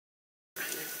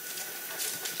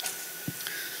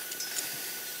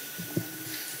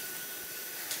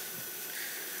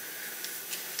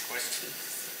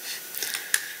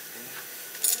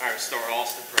start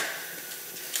Austin.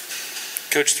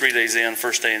 Coach, 3 days in,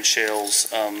 first day in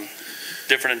shells.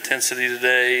 Different intensity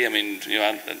today. I mean, you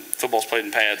know, football's played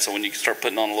in pads, so when you start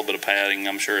putting on a little bit of padding,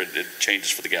 I'm sure it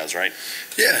changes for the guys, right?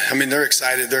 Yeah, I mean, they're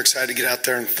excited. They're excited to get out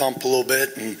there and thump a little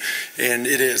bit, and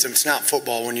it is. It's not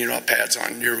football when you don't have pads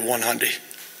on. You're 100.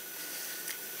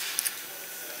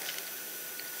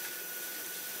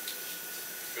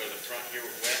 Go to the front here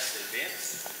with Wes and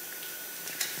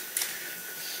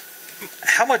Vince.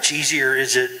 How much easier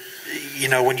is it, you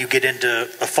know, when you get into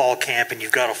a fall camp and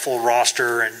you've got a full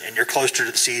roster and you're closer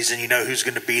to the season, you know who's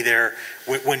going to be there,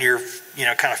 when you're, you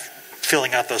know, kind of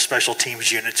filling out those special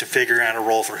teams units and figuring out a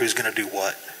role for who's going to do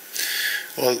what?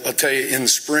 Well, I'll tell you, in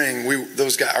spring,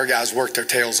 our guys work their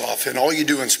tails off, and all you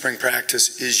do in spring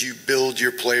practice is you build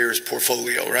your player's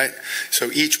portfolio, right?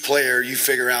 So each player, you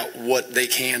figure out what they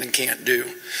can and can't do,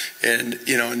 and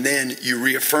you know, and then you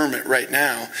reaffirm it right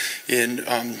now in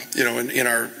you know, in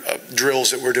our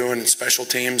drills that we're doing in special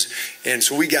teams, and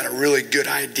so we got a really good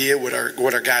idea what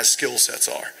our guys' skill sets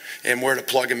are and where to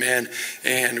plug them in,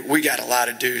 and we got a lot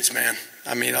of dudes, man.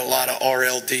 I mean, a lot of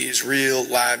RLDs, real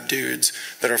live dudes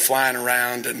that are flying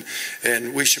around,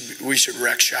 and we should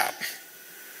wreck shop.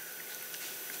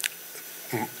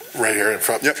 Right here in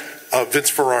front. Yep.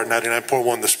 Vince Farrar,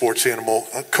 99.1, the sports animal.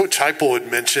 Coach Heupel had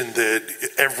mentioned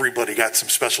that everybody got some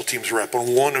special teams rep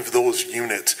on one of those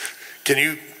units. Can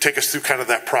you take us through kind of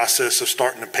that process of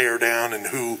starting to pare down and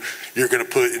who you're going to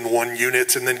put in one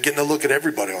unit and then getting a look at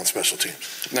everybody on special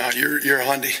teams? No, you're a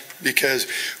hundy, because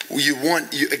you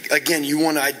want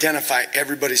to identify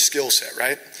everybody's skill set,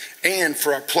 right? And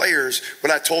for our players,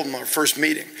 what I told them our first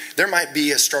meeting, there might be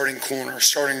a starting corner, a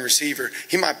starting receiver.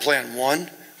 He might play on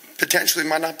one, potentially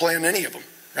might not play on any of them,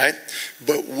 right?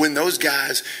 But when those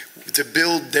guys, to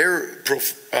build their,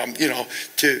 you know,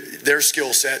 to their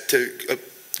skill set to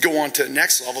go on to the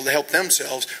next level to help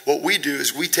themselves, what we do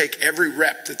is we take every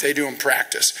rep that they do in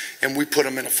practice and we put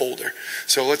them in a folder.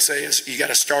 So let's say you got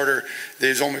a starter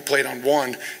that's only played on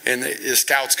one, and the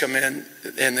scouts come in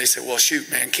and they say, well,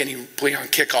 shoot, man, can he play on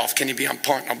kickoff? Can he be on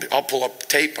punt? I'll pull up the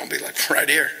tape. I'll be like, right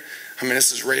here. I mean,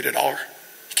 this is rated R.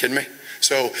 You kidding me?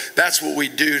 So that's what we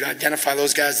do to identify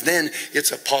those guys. Then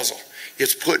it's a puzzle.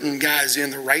 It's putting guys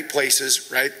in the right places,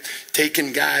 right?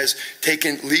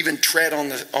 Leaving tread on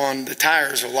the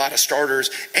tires of a lot of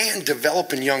starters, and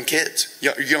developing young kids,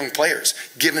 young players,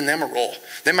 giving them a role.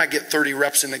 They might get 30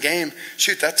 reps in the game.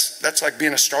 Shoot, that's like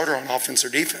being a starter on offense or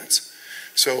defense.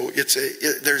 So there's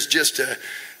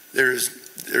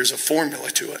a formula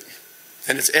to it,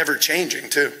 and it's ever changing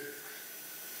too.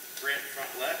 Brent, front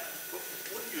left.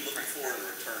 What are you looking for in a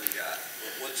return guy?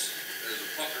 There's a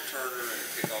punt returner and a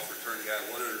kickoff return guy.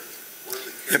 What are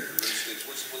the characteristics?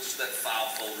 What's that file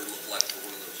folder look like for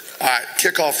one of those guys? All right,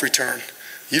 kickoff return.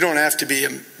 You don't have to be a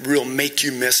real make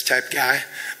you miss type guy,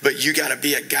 but you got to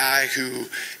be a guy who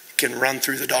can run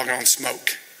through the doggone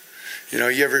smoke. You know,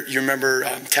 you remember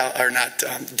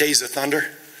Days of Thunder?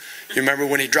 You remember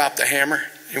when he dropped the hammer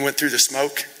and went through the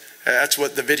smoke? That's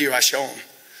what the video I show him.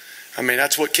 I mean,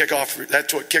 that's what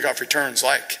kickoff return's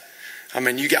like. I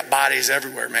mean, you got bodies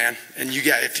everywhere, man, and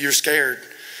if you're scared,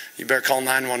 you better call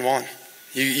 911.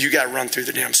 You got to run through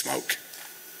the damn smoke.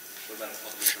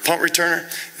 Punt returner.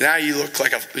 Now you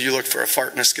look for a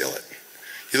fart in a skillet.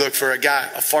 You look for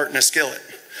a fart in a skillet,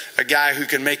 a guy who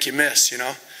can make you miss. You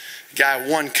know, a guy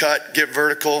one cut, get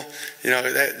vertical. You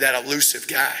know, that elusive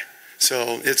guy.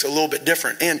 So it's a little bit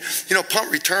different. And, you know,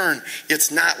 punt return,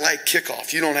 it's not like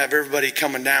kickoff. You don't have everybody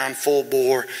coming down full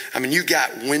bore. I mean, you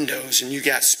got windows and you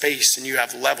got space and you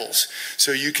have levels.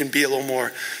 So you can be a little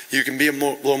more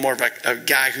of a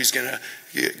guy who's going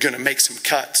to make some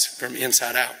cuts from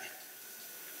inside out.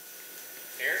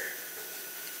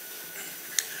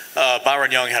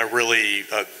 Byron Young had a really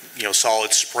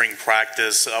solid spring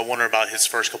practice. I wonder about his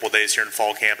first couple of days here in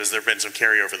fall camp. Has there been some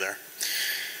carryover there?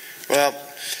 Well,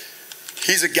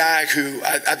 he's a guy who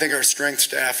I think our strength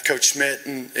staff, Coach Schmidt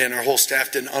and our whole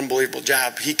staff did an unbelievable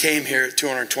job. He came here at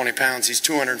 220 pounds. He's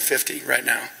 250 right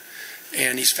now.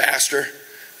 And he's faster,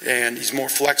 and he's more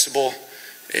flexible,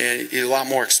 and he's a lot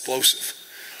more explosive.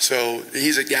 So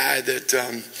he's a guy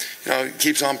that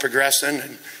keeps on progressing,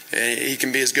 and he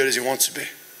can be as good as he wants to be.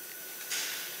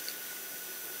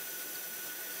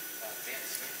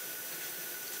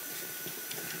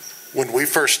 When we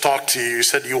first talked to you, you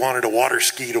said you wanted a water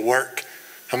ski to work.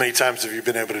 How many times have you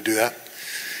been able to do that?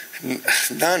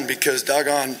 None, because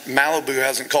doggone Malibu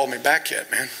hasn't called me back yet,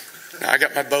 man. I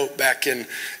got my boat back in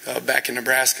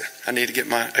Nebraska. I need to get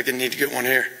one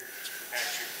here.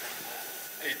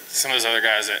 Some of those other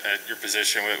guys at your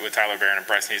position with Tyler Barron and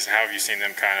Preston Easton, how have you seen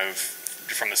them kind of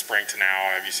from the spring to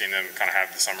now? Have you seen them kind of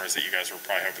have the summers that you guys were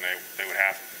probably hoping they would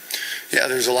have? Yeah,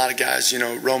 there's a lot of guys,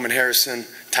 Roman Harrison,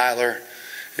 Tyler,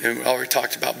 and we already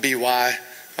talked about BY,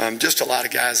 just a lot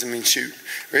of guys. I mean, shoot,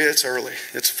 it's early.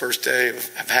 It's the first day of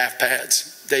half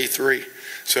pads, day 3.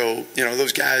 So,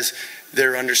 those guys,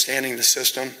 they're understanding the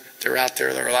system. They're out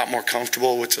there. They're a lot more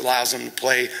comfortable, which allows them to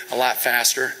play a lot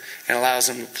faster and allows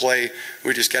them to play.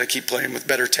 We just got to keep playing with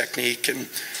better technique and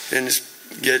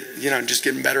just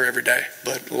getting better every day.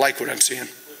 But I like what I'm seeing.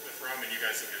 With Roman, you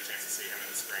guys didn't get a chance to see him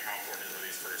in the spring. How important is it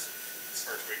this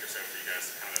first week or so for you guys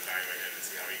to kind of evaluate him and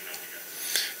see how he can help you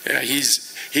guys? Yeah,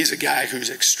 he's a guy who's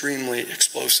extremely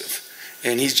explosive,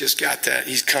 and he's just got that.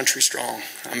 He's country strong.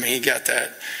 I mean, he got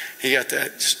that.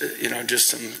 Just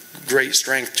some great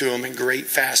strength to him and great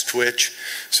fast twitch.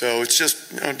 So it's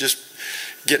just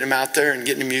getting him out there and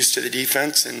getting him used to the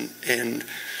defense, and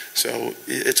so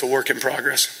it's a work in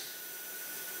progress.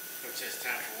 Coach, has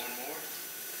time for one more.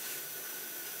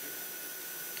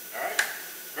 All right,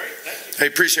 great, thank you. Hey,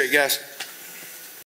 appreciate you guys.